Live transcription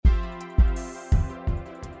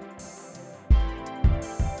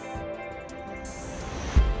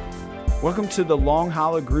Welcome to the Long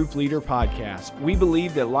Hollow Group Leader Podcast. We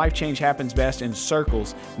believe that life change happens best in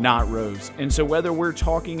circles, not rows. And so whether we're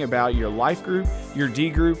talking about your life group, your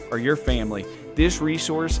D group, or your family, this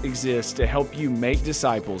resource exists to help you make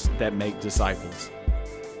disciples that make disciples.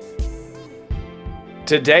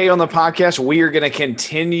 Today on the podcast, we are going to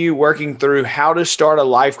continue working through how to start a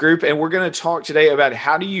life group. And we're going to talk today about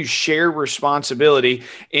how do you share responsibility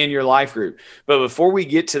in your life group. But before we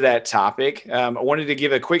get to that topic, I wanted to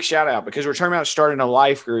give a quick shout out because we're talking about starting a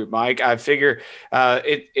life group, Mike. I figure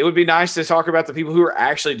it would be nice to talk about the people who are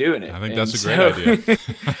actually doing it. I think that's a great idea.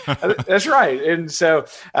 That's right. And so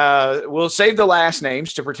we'll save the last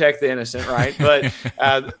names to protect the innocent, right?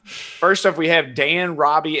 But first off, we have Dan,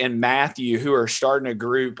 Robbie, and Matthew who are starting a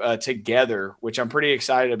group together, which I'm pretty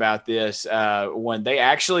excited about this. When they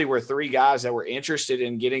actually were three guys that were interested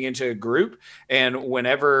in getting into a group. And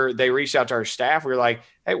whenever they reached out to our staff, we were like,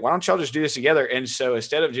 hey, why don't y'all just do this together? And so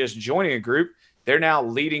instead of just joining a group, they're now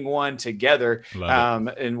leading one together.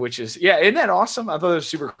 And which is, isn't that awesome? I thought it was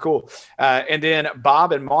super cool. And then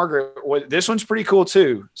Bob and Margaret, this one's pretty cool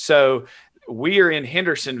too. So we are in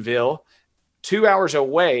Hendersonville, 2 hours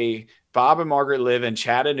away. Bob and Margaret live in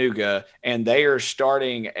Chattanooga, and they are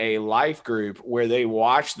starting a life group where they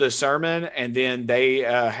watch the sermon and then they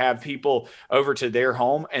have people over to their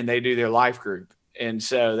home and they do their life group. And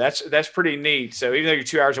so that's pretty neat. So even though you're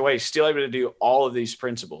 2 hours away, still able to do all of these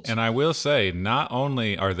principles. And I will say, not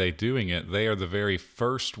only are they doing it, they are the very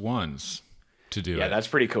first ones to do it. Yeah, that's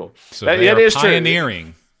pretty cool. So they are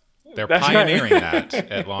pioneering. True. They're pioneering that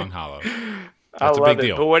at Long Hollow. That's I love a big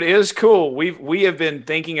deal. But what is cool, we have been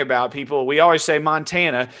thinking about people. We always say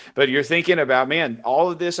Montana, but you're thinking about, man, all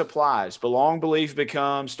of this applies. Belong, believe,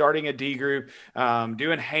 become, starting a D group,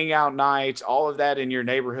 doing hangout nights, all of that in your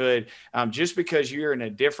neighborhood. Just because you're in a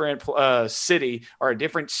different city or a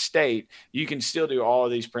different state, you can still do all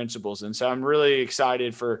of these principles. And so I'm really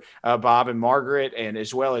excited for Bob and Margaret, and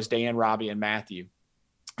as well as Dan, Robbie, and Matthew.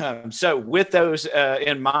 So with those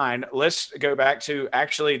in mind, let's go back to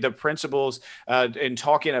actually the principles in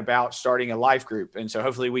talking about starting a life group. And so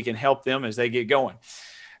hopefully we can help them as they get going.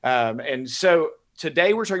 And so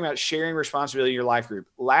today we're talking about sharing responsibility in your life group.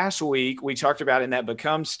 Last week, we talked about in that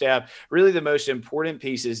become step, really the most important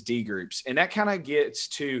piece is D groups. And that kind of gets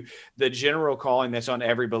to the general calling that's on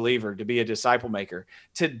every believer to be a disciple maker.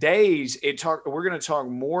 Today's we're going to talk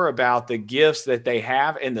more about the gifts that they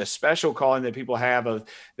have and the special calling that people have of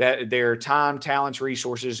that their time, talents,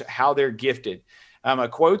 resources, how they're gifted. A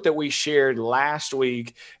quote that we shared last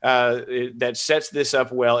week that sets this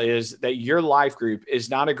up well is that your life group is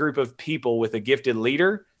not a group of people with a gifted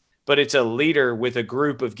leader, but it's a leader with a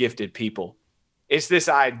group of gifted people. It's this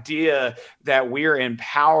idea that we're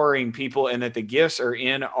empowering people and that the gifts are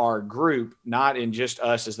in our group, not in just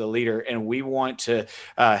us as the leader. And we want to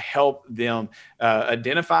help them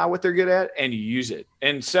identify what they're good at and use it.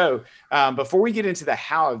 And so before we get into the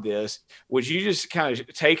how of this, would you just kind of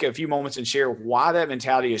take a few moments and share why that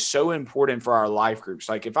mentality is so important for our life groups?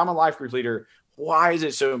 Like if I'm a life group leader, why is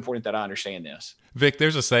it so important that I understand this? Vic,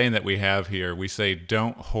 there's a saying that we have here. We say,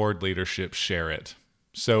 don't hoard leadership, share it.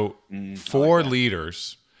 So for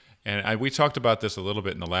leaders, and we talked about this a little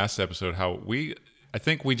bit in the last episode, I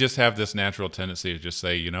think we just have this natural tendency to just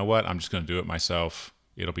say, you know what, I'm just going to do it myself.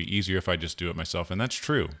 It'll be easier if I just do it myself. And that's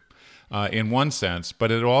true in one sense,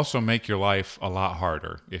 but it'll also make your life a lot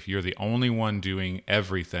harder. If you're the only one doing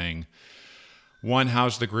everything, one,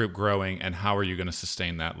 how's the group growing and how are you going to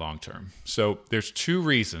sustain that long term? So there's two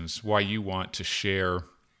reasons why you want to share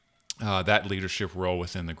that leadership role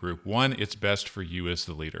within the group. One, it's best for you as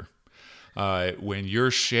the leader. When you're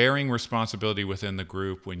sharing responsibility within the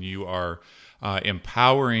group, when you are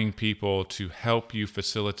empowering people to help you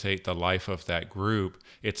facilitate the life of that group,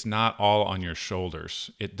 it's not all on your shoulders.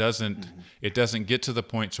 It doesn't get to the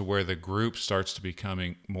point to where the group starts to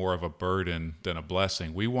becoming more of a burden than a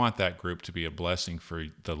blessing. We want that group to be a blessing for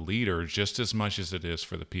the leader just as much as it is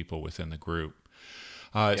for the people within the group.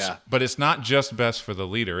 But it's not just best for the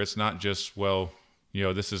leader. It's not just,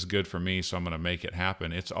 this is good for me, so I'm going to make it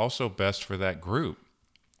happen. It's also best for that group.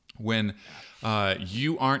 When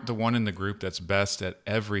you aren't the one in the group that's best at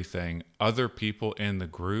everything, other people in the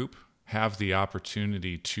group have the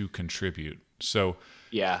opportunity to contribute. So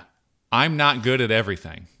I'm not good at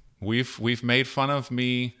everything. We've made fun of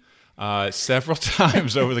me several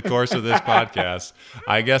times over the course of this podcast.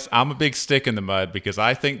 I guess I'm a big stick in the mud because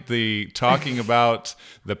I think the talking about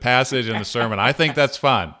the passage and the sermon, I think that's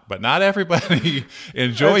fun, but not everybody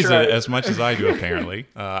enjoys it as much as I do, apparently.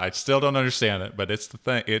 I still don't understand it, but it's the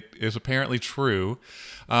thing. It is apparently true.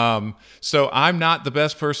 So I'm not the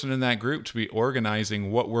best person in that group to be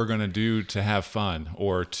organizing what we're going to do to have fun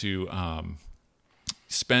or to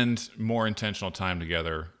spend more intentional time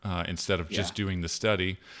together instead of just doing the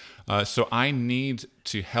study. So I need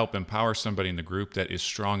to help empower somebody in the group that is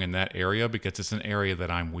strong in that area because it's an area that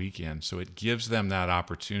I'm weak in. So it gives them that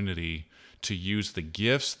opportunity to use the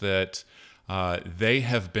gifts that they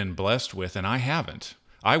have been blessed with, and I haven't.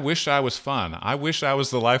 I wish I was fun. I wish I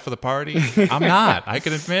was the life of the party. I'm not. I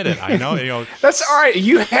can admit it. I know. That's all right.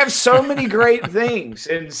 You have so many great things,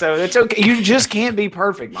 and so it's okay. You just can't be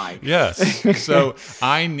perfect, Mike. Yes. So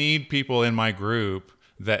I need people in my group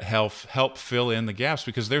that help fill in the gaps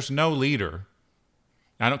because there's no leader.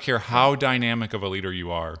 I don't care how dynamic of a leader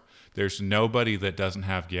you are. There's nobody that doesn't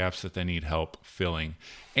have gaps that they need help filling.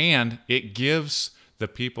 And it gives the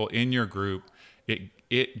people in your group,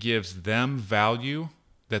 it gives them value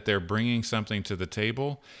that they're bringing something to the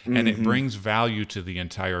table, and it brings value to the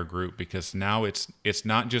entire group because now it's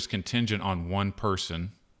not just contingent on one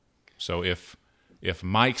person. So if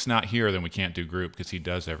Mike's not here, then we can't do group because he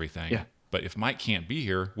does everything. Yeah. But if Mike can't be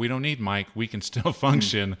here, we don't need Mike. We can still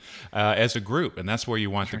function as a group, and that's where you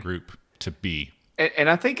want the group to be.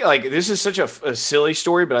 And I think like this is such a silly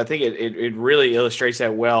story, but I think it really illustrates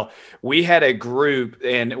that well. We had a group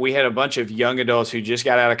and we had a bunch of young adults who just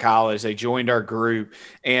got out of college. They joined our group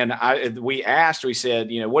and we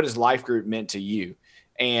said, what has life group meant to you?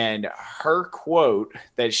 And her quote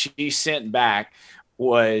that she sent back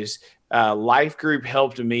was, life group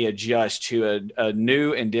helped me adjust to a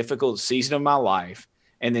new and difficult season of my life.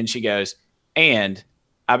 And then she goes, and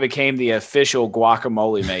I became the official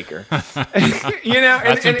guacamole maker.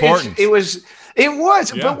 That's important. It was.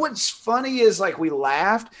 Yeah. But what's funny is like we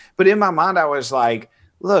laughed, but in my mind I was like,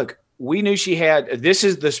 look, we knew she had, this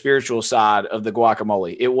is the spiritual side of the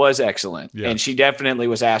guacamole. It was excellent. Yes. And she definitely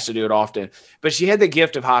was asked to do it often, but she had the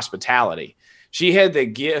gift of hospitality. She had the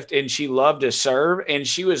gift and she loved to serve, and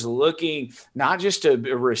she was looking not just to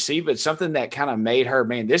receive, but something that kind of made her,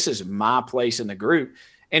 man, this is my place in the group.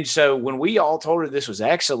 And so when we all told her this was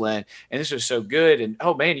excellent and this was so good, and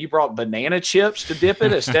oh man, you brought banana chips to dip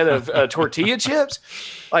it instead of tortilla chips,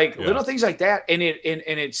 like little things like that. And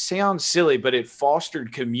it sounds silly, but it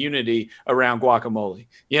fostered community around guacamole,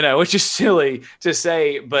 which is silly to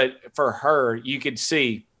say, but for her, you could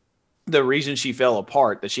see the reason she fell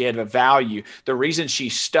apart, that she had a value, the reason she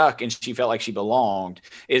stuck and she felt like she belonged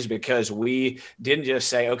is because we didn't just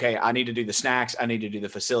say, okay, I need to do the snacks, I need to do the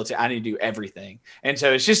facility, I need to do everything. And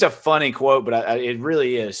so it's just a funny quote, but it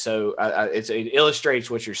really is. So it illustrates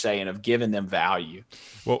what you're saying of giving them value.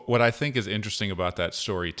 Well, what I think is interesting about that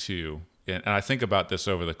story too, and I think about this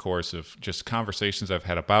over the course of just conversations I've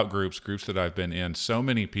had about groups that I've been in, so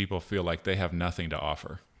many people feel like they have nothing to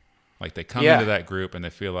offer. Like they come into that group and they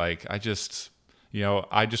feel like, I just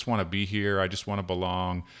want to be here. I just want to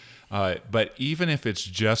belong. But even if it's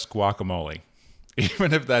just guacamole,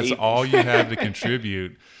 even if that's all you have to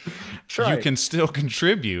contribute, you can still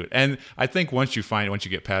contribute. And I think once you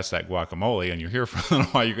get past that guacamole and you're here for a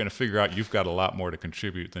little while, you're going to figure out you've got a lot more to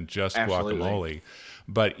contribute than just guacamole.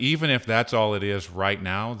 But even if that's all it is right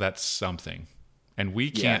now, that's something. And we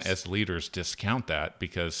can't as leaders discount that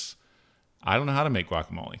because I don't know how to make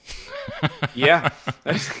guacamole. Yeah.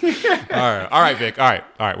 All right, Vic. All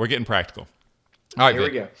right. We're getting practical. All right, here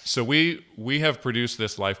Vic. we go. So we have produced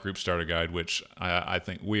this life group starter guide, which I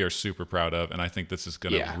think we are super proud of, and I think this is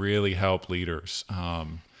going to really help leaders.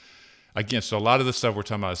 Again, so a lot of the stuff we're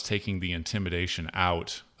talking about is taking the intimidation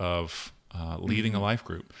out of leading a life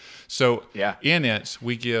group. So in it,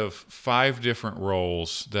 we give 5 different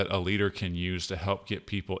roles that a leader can use to help get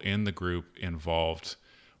people in the group involved.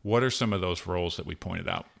 What are some of those roles that we pointed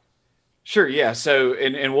out? Sure. Yeah. So,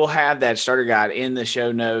 and we'll have that starter guide in the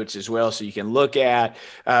show notes as well, so you can look at,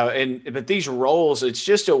 but these roles, it's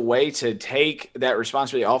just a way to take that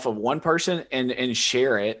responsibility off of one person and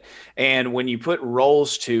share it. And when you put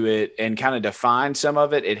roles to it and kind of define some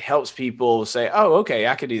of it, it helps people say, oh, okay,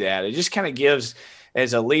 I could do that. It just kind of gives,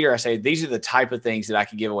 as a leader, I say, these are the type of things that I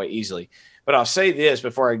can give away easily. But I'll say this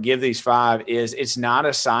before I give these 5 is it's not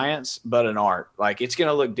a science, but an art. Like it's going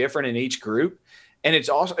to look different in each group. And it's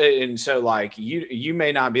also, and so like you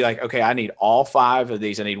may not be like, okay, I need all 5 of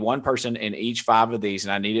these. I need one person in each 5 of these,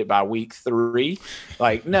 and I need it by week 3.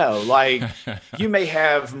 Like, no, like you may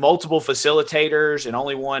have multiple facilitators and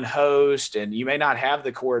only one host, and you may not have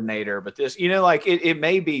the coordinator, but this, like it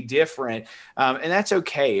may be different. And that's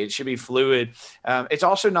okay. It should be fluid. It's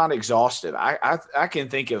also not exhaustive. I can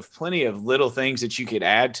think of plenty of little things that you could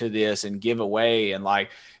add to this and give away. And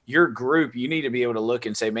like, your group, you need to be able to look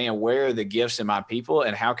and say, man, where are the gifts in my people,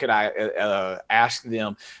 and how could I ask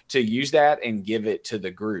them to use that and give it to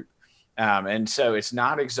the group? And so it's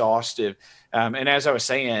not exhaustive. And as I was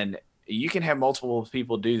saying, you can have multiple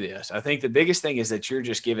people do this. I think the biggest thing is that you're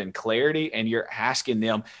just giving clarity, and you're asking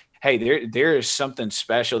them, hey, there is something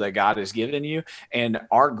special that God has given you, and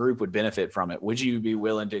our group would benefit from it. Would you be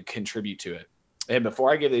willing to contribute to it? And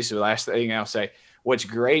before I give these, the last thing I'll say, what's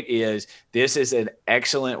great is this is an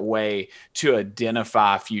excellent way to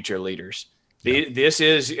identify future leaders. Yeah. This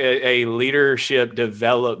is a leadership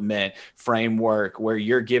development framework where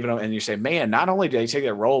you're giving them, and you say, man, not only did they take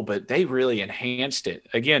that role, but they really enhanced it.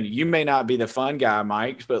 Again, you may not be the fun guy,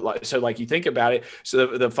 Mike, but so you think about it. So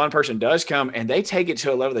the fun person does come, and they take it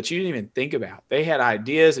to a level that you didn't even think about. They had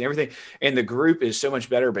ideas and everything, and the group is so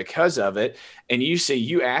much better because of it. And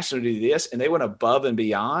you asked them to do this, and they went above and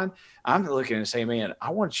beyond. I'm looking and saying, man, I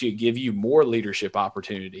want you to give you more leadership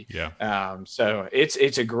opportunity. Yeah. So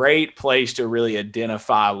it's a great place to really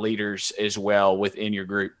identify leaders as well within your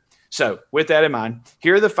group. So with that in mind,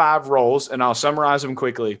 here are the 5 roles, and I'll summarize them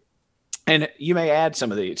quickly. And you may add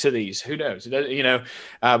some of these, who knows,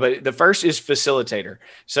 but the first is facilitator.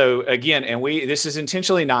 So again, and this is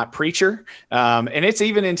intentionally not preacher. And it's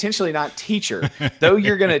even intentionally not teacher. Though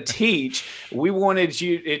you're going to teach, we wanted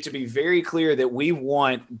it to be very clear that we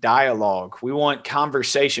want dialogue. We want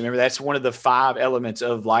conversation. Remember, that's one of the 5 elements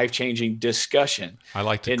of life-changing discussion. I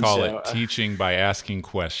like to call it teaching by asking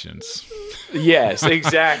questions. Yes,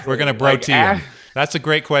 exactly. We're going to bro team. That's a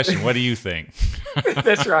great question. What do you think?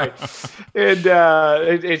 That's right. And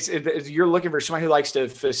you're looking for somebody who likes to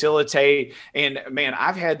facilitate. And man,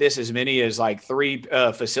 I've had this as many as like 3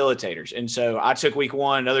 facilitators. And so I took week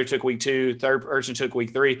 1, another took week 2, third person took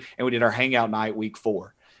week 3, and we did our hangout night week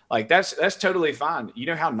 4. Like that's totally fine. You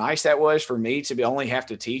know how nice that was for me to only have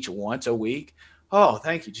to teach once a week? Oh,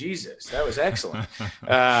 thank you, Jesus. That was excellent.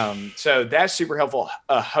 So that's super helpful.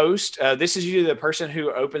 A host, this is usually the person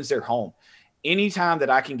who opens their home. Anytime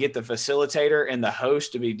that I can get the facilitator and the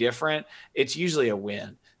host to be different, it's usually a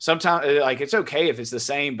win. Sometimes it's okay if it's the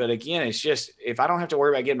same, but again, it's just, if I don't have to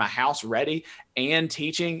worry about getting my house ready and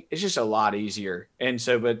teaching, it's just a lot easier. And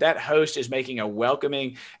so, but that host is making a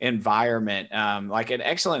welcoming environment. Like an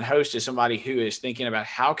excellent host is somebody who is thinking about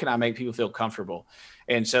how can I make people feel comfortable?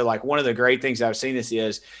 And so like one of the great things I've seen this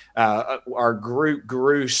is our group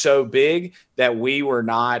grew so big that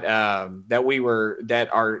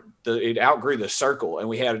it outgrew the circle, and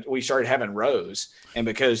we started having rows. And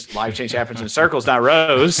because life change happens in circles, not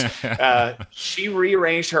rows, she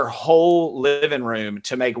rearranged her whole living room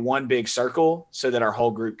to make one big circle so that our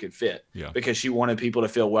whole group could fit. Yeah. Because she wanted people to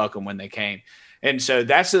feel welcome when they came. And so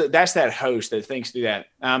that's that host that thinks through that.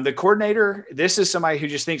 The coordinator, this is somebody who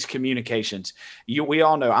just thinks communications. We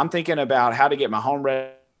all know I'm thinking about how to get my home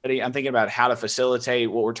ready. I'm thinking about how to facilitate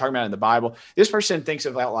what we're talking about in the Bible. This person thinks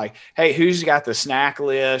about like, hey, who's got the snack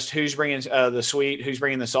list? Who's bringing the sweet? Who's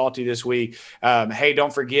bringing the salty this week? Hey,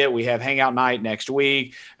 don't forget, we have hangout night next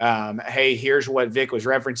week. Hey, here's what Vic was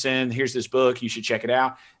referencing. Here's this book. You should check it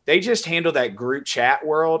out. They just handle that group chat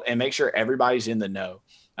world and make sure everybody's in the know.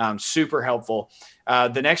 Super helpful.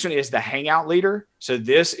 The next one is the hangout leader. So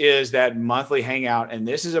this is that monthly hangout. And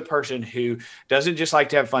this is a person who doesn't just like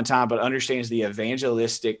to have a fun time, but understands the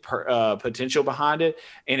evangelistic potential behind it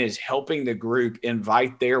and is helping the group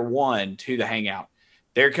invite their one to the hangout.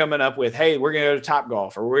 They're coming up with, hey, we're going to go to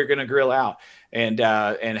Topgolf, or we're going to grill out. And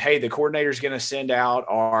hey, the coordinator is going to send out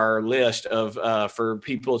our list of for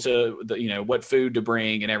people to, what food to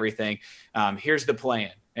bring and everything. Here's the plan.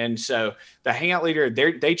 And so the hangout leader,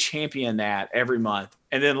 they champion that every month.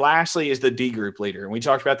 And then lastly is the D group leader. And we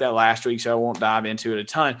talked about that last week, so I won't dive into it a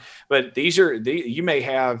ton. But you may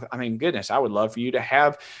have, goodness, I would love for you to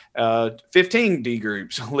have 15 D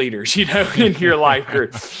groups leaders, in your life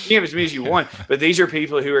group. You have as many as you want. But these are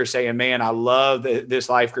people who are saying, man, I love that this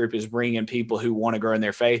life group is bringing people who want to grow in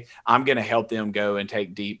their faith. I'm going to help them go and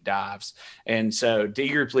take deep dives. And so D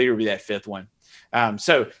group leader would be that 5th one.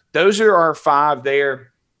 So those are our 5 there.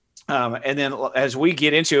 And then as we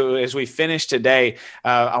finish today,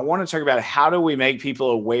 I want to talk about how do we make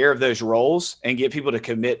people aware of those roles and get people to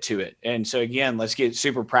commit to it. And so again, let's get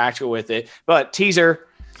super practical with it. But teaser,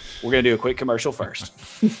 we're going to do a quick commercial first.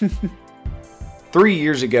 3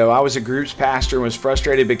 years ago, I was a group's pastor and was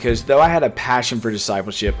frustrated because though I had a passion for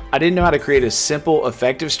discipleship, I didn't know how to create a simple,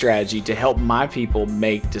 effective strategy to help my people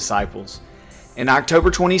make disciples. In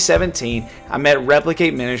October 2017, I met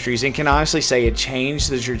Replicate Ministries and can honestly say it changed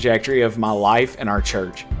the trajectory of my life and our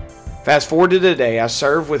church. Fast forward to today, I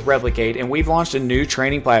serve with Replicate and we've launched a new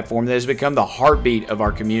training platform that has become the heartbeat of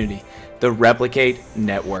our community, the Replicate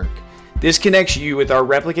Network. This connects you with our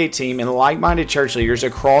Replicate team and like-minded church leaders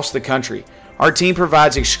across the country. Our team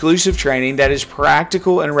provides exclusive training that is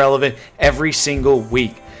practical and relevant every single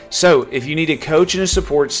week. So, if you need a coach and a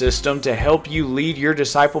support system to help you lead your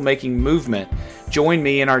disciple-making movement, join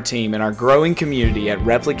me and our team in our growing community at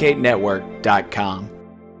replicatenetwork.com.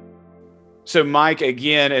 So, Mike,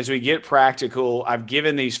 again, as we get practical, I've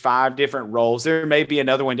given these 5 different roles. There may be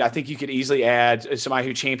another one. I think you could easily add somebody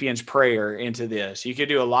who champions prayer into this. You could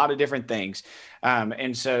do a lot of different things.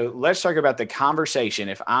 And so let's talk about the conversation.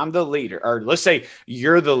 If I'm the leader, or let's say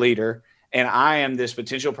you're the leader and I am this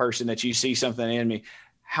potential person that you see something in me,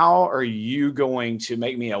 how are you going to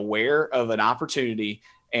make me aware of an opportunity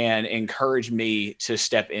and encourage me to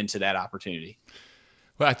step into that opportunity?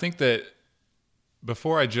 Well, I think that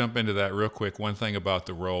before I jump into that real quick, one thing about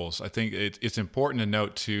the roles, I think it's important to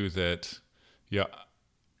note too that,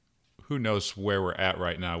 who knows where we're at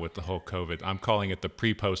right now with the whole COVID. I'm calling it the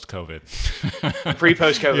pre-post COVID.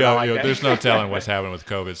 Pre-post COVID. I like that. There's no telling what's happening with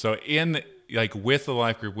COVID. So with the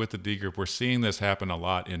life group, with the D group, we're seeing this happen a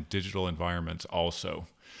lot in digital environments also.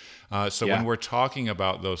 When we're talking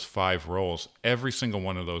about those 5 roles, every single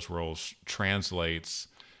one of those roles translates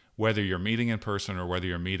whether you're meeting in person or whether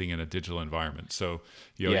you're meeting in a digital environment. So,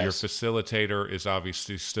 your facilitator is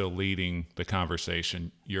obviously still leading the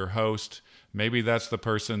conversation. Your host, maybe that's the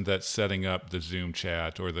person that's setting up the Zoom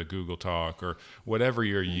chat or the Google Talk or whatever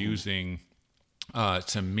you're using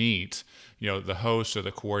to meet. The host or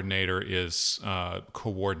the coordinator is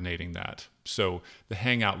coordinating that. So the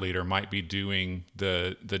Hangout leader might be doing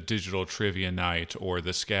the digital trivia night or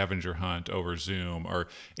the scavenger hunt over Zoom or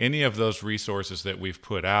any of those resources that we've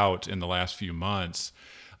put out in the last few months.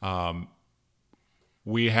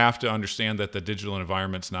 We have to understand that the digital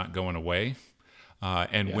environment's not going away.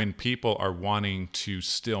 When people are wanting to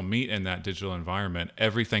still meet in that digital environment,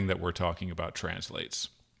 everything that we're talking about translates.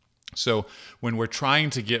 So when we're trying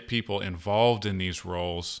to get people involved in these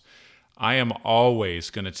roles, I am always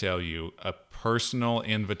going to tell you a personal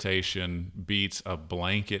invitation beats a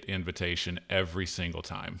blanket invitation every single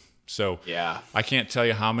time. So I can't tell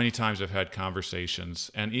you how many times I've had conversations,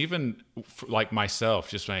 and even like myself,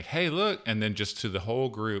 just like, hey, look, and then just to the whole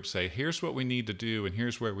group say, here's what we need to do, and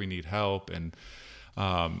here's where we need help. And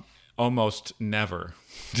almost never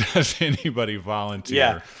does anybody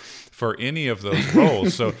volunteer for any of those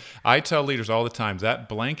roles. So I tell leaders all the time, that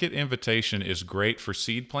blanket invitation is great for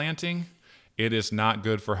seed planting. It is not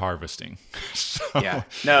good for harvesting.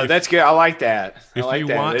 That's good. I like that.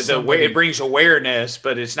 It brings awareness,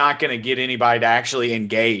 but it's not going to get anybody to actually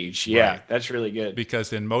engage. Yeah, right. That's really good.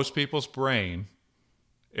 Because in most people's brain,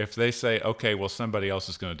 if they say, okay, well, somebody else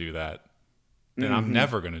is going to do that, then I'm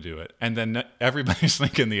never going to do it. And then everybody's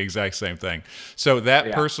thinking the exact same thing. So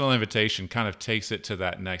that personal invitation kind of takes it to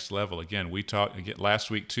that next level. Again, we talked last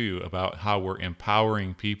week too about how we're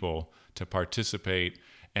empowering people to participate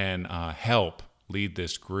and help lead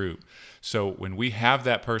this group. So when we have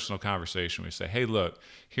that personal conversation, we say, hey, look,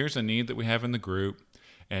 here's a need that we have in the group.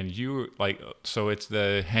 And so it's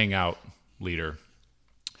the Hangout leader.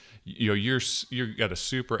 You're got a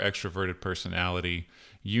super extroverted personality.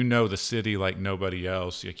 The city like nobody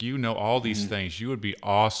else. All these things. You would be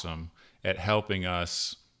awesome at helping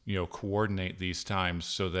us, coordinate these times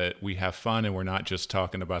so that we have fun and we're not just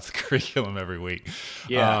talking about the curriculum every week.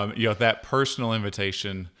 That personal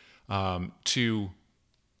invitation to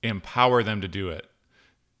empower them to do it.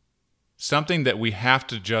 Something that we have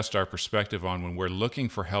to adjust our perspective on when we're looking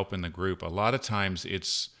for help in the group. A lot of times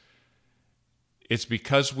it's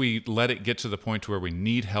because we let it get to the point where we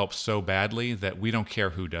need help so badly that we don't care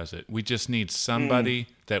who does it. We just need somebody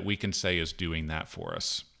that we can say is doing that for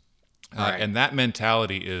us. Right. And that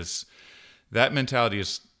mentality is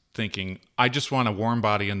thinking, I just want a warm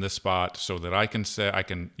body in this spot so that I can say,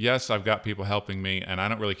 yes, I've got people helping me, and I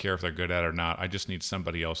don't really care if they're good at it or not. I just need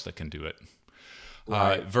somebody else that can do it.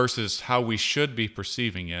 Right. Versus how we should be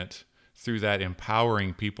perceiving it through that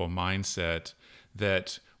empowering people mindset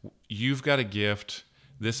that you've got a gift,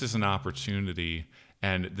 this is an opportunity,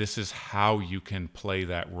 and this is how you can play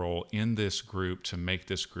that role in this group to make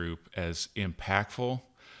this group as impactful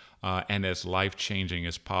and as life-changing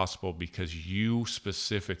as possible because you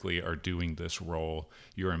specifically are doing this role.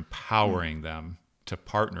 You're empowering them to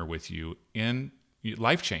partner with you in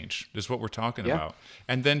life change is what we're talking Yeah. about.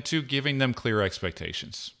 And then two, giving them clear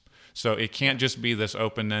expectations. So it can't just be this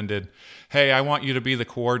open-ended, hey, I want you to be the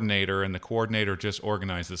coordinator, and the coordinator just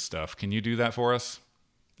organizes stuff. Can you do that for us?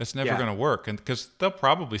 That's never going to work. And because they'll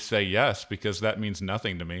probably say yes, because that means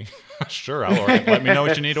nothing to me. Sure, let me know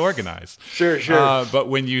what you need organized. Sure. But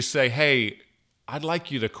when you say, hey, I'd like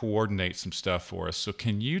you to coordinate some stuff for us. So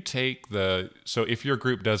can you take so if your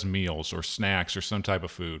group does meals or snacks or some type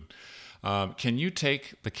of food, can you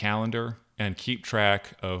take the calendar and keep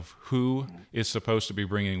track of who is supposed to be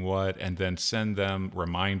bringing what, and then send them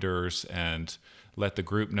reminders and let the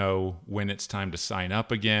group know when it's time to sign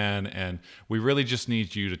up again. And we really just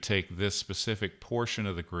need you to take this specific portion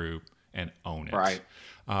of the group and own it. Right.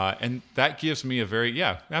 And that gives me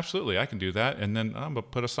absolutely, I can do that. And then I'm going to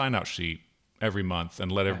put a sign-out sheet every month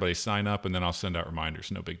and let everybody sign up, and then I'll send out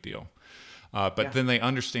reminders. No big deal. But then they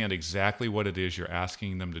understand exactly what it is you're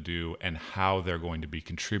asking them to do and how they're going to be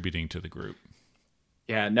contributing to the group.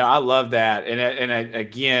 Yeah, no, I love that, and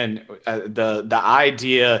again, the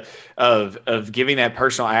idea of giving that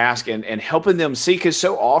personal ask and helping them see, because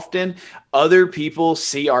so often other people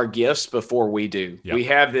see our gifts before we do. Yep. We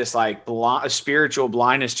have this like spiritual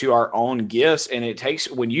blindness to our own gifts, and it takes,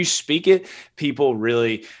 when you speak it, people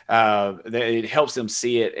really it helps them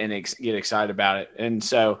see it and get excited about it. And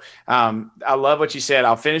so I love what you said.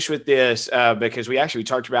 I'll finish with this because we actually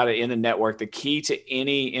talked about it in the network. The key to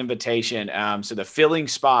any invitation. So the filling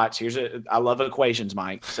spots. I love equations,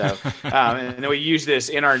 Mike. So and then we use this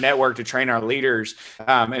in our network to train our leaders,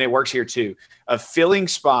 and it works here too. A filling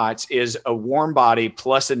spots is a warm body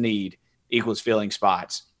plus a need equals filling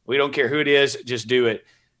spots. We don't care who it is, just do it.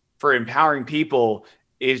 For empowering people,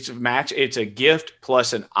 it's a gift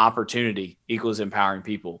plus an opportunity equals empowering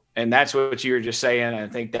people. And that's what you were just saying. I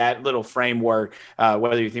think that little framework,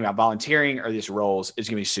 whether you think about volunteering or these roles, is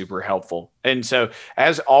going to be super helpful. And so,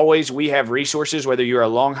 as always, we have resources. Whether you're a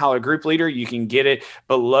long hauler group leader, you can get it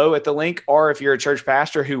below at the link. Or if you're a church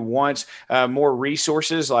pastor who wants more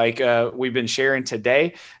resources like we've been sharing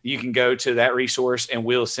today, you can go to that resource and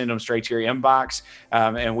we'll send them straight to your inbox.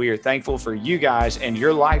 And we are thankful for you guys and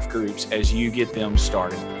your life groups as you get them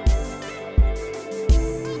started.